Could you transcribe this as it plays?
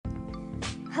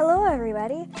Hello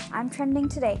everybody, I'm Trending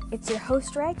Today. It's your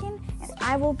host Reagan, and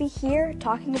I will be here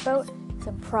talking about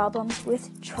some problems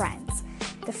with trends.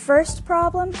 The first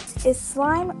problem, is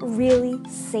slime really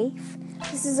safe?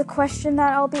 This is a question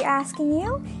that I'll be asking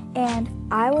you, and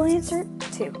I will answer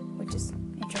too, which is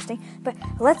interesting. But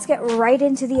let's get right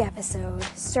into the episode,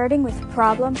 starting with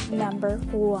problem number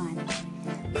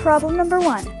 1. Problem number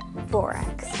 1,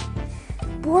 borax.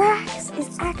 Borax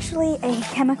is actually a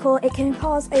chemical. It can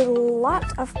cause a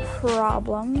lot of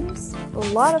problems, a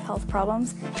lot of health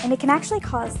problems, and it can actually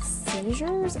cause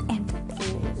seizures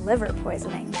and liver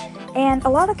poisoning. And a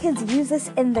lot of kids use this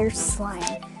in their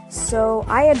slime. So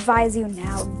I advise you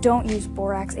now, don't use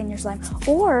borax in your slime,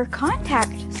 or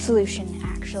contact solution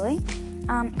actually.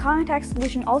 Contact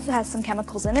solution also has some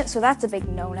chemicals in it, so that's a big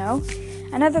no-no.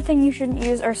 Another thing you shouldn't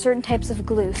use are certain types of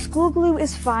glue. School glue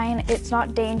is fine, it's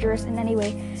not dangerous in any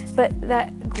way, but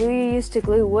that glue you use to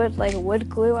glue wood, like wood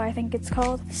glue I think it's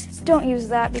called, don't use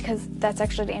that because that's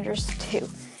actually dangerous too.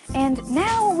 And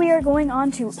now we are going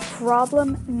on to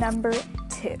problem number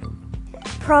 2.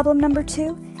 Problem number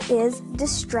 2 is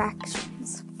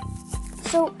distractions.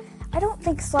 So I don't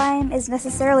think slime is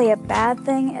necessarily a bad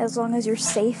thing as long as you're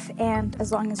safe and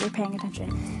as long as you're paying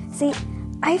attention. See,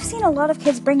 I've seen a lot of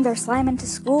kids bring their slime into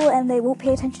school and they won't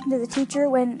pay attention to the teacher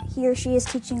when he or she is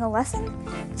teaching a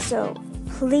lesson. So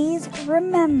please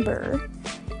remember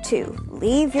to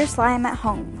leave your slime at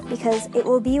home because it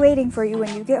will be waiting for you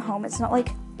when you get home. It's not like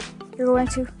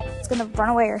it's going to run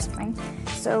away or something.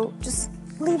 So just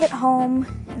leave it home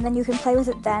and then you can play with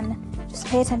it then. Just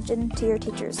pay attention to your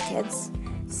teachers, kids.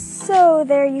 So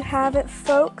there you have it,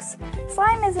 folks.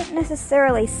 Slime isn't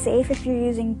necessarily safe if you're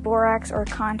using borax or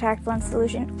contact lens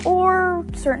solution or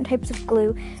certain types of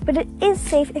glue, but it is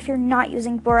safe if you're not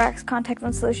using borax, contact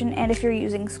lens solution, and if you're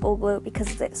using school glue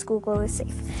because the school glue is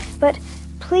safe. But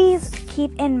please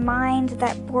keep in mind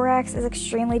that borax is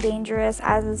extremely dangerous,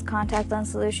 as is contact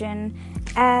lens solution,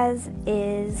 as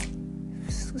is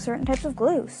certain types of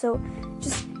glue. So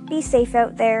just be safe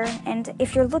out there, and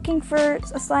if you're looking for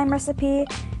a slime recipe,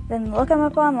 then look them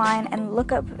up online and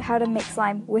look up how to make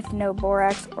slime with no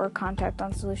borax or contact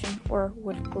lens solution or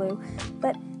wood glue.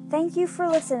 But thank you for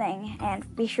listening,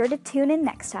 and be sure to tune in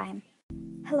next time.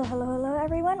 Hello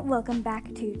everyone. Welcome back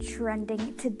to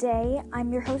Trending Today.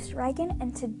 I'm your host Reagan,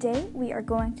 and today we are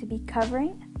going to be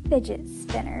covering fidget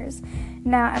spinners.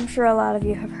 Now, I'm sure a lot of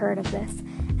you have heard of this.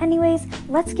 Anyways,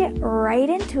 let's get right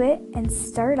into it and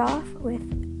start off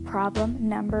with problem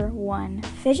number 1.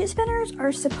 Fidget spinners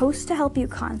are supposed to help you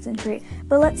concentrate,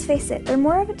 but let's face it, they're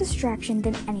more of a distraction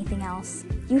than anything else.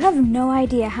 You have no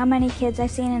idea how many kids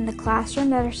I've seen in the classroom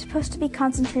that are supposed to be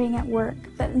concentrating at work,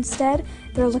 but instead,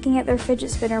 they're looking at their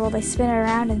fidget spinner while they spin it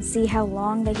around and see how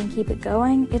long they can keep it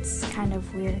going. It's kind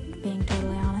of weird, being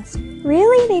totally honest.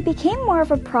 Really, they became more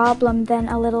of a problem than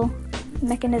a little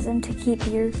mechanism to keep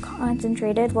you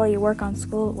concentrated while you work on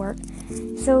schoolwork.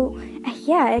 So,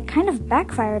 yeah, it kind of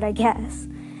backfired, I guess.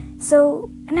 So,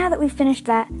 now that we've finished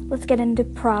that, let's get into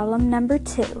problem number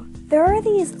 2. There are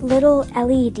these little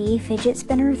LED fidget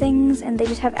spinner things, and they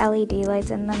just have LED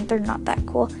lights in them. They're not that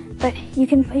cool, but you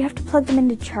have to plug them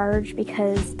into charge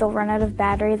because they'll run out of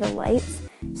battery, the lights.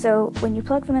 So when you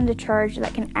plug them into charge,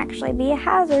 that can actually be a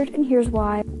hazard, and here's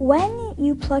why. When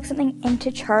you plug something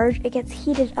into charge, it gets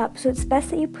heated up, so it's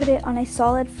best that you put it on a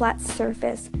solid, flat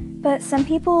surface. But some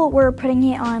people were putting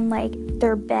it on, like,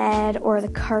 their bed or the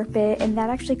carpet, and that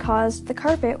actually caused the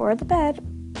carpet or the bed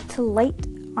to light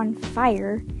on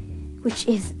fire, which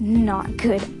is not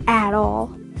good at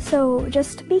all. So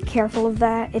just be careful of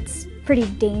that. It's pretty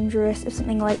dangerous if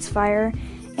something lights fire.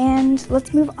 And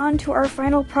let's move on to our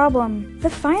final problem.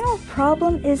 The final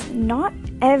problem is not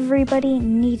everybody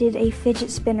needed a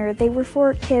fidget spinner. They were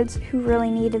for kids who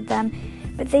really needed them,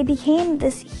 but they became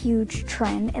this huge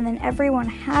trend, and then everyone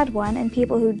had one, and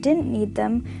people who didn't need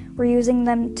them were using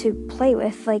them to play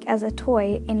with, like as a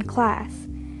toy in class.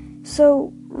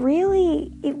 So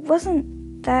really, it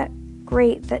wasn't that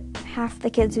great that half the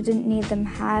kids who didn't need them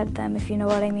had them, if you know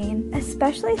what I mean.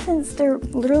 Especially since they're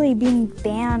literally being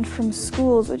banned from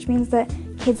schools, which means that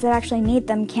kids that actually need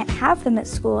them can't have them at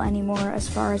school anymore, as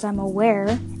far as I'm aware.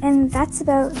 And that's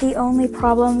about the only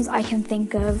problems I can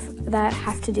think of that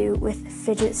have to do with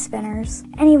fidget spinners.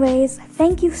 Anyways,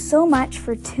 thank you so much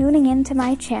for tuning into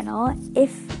my channel.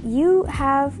 If you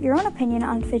have your own opinion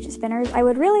on fidget spinners, I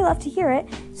would really love to hear it.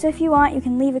 So if you want, you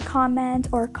can leave a comment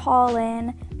or call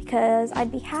in, because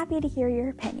I'd be happy to hear your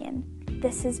opinion.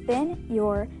 This has been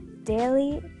your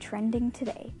Daily Trending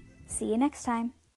Today. See you next time.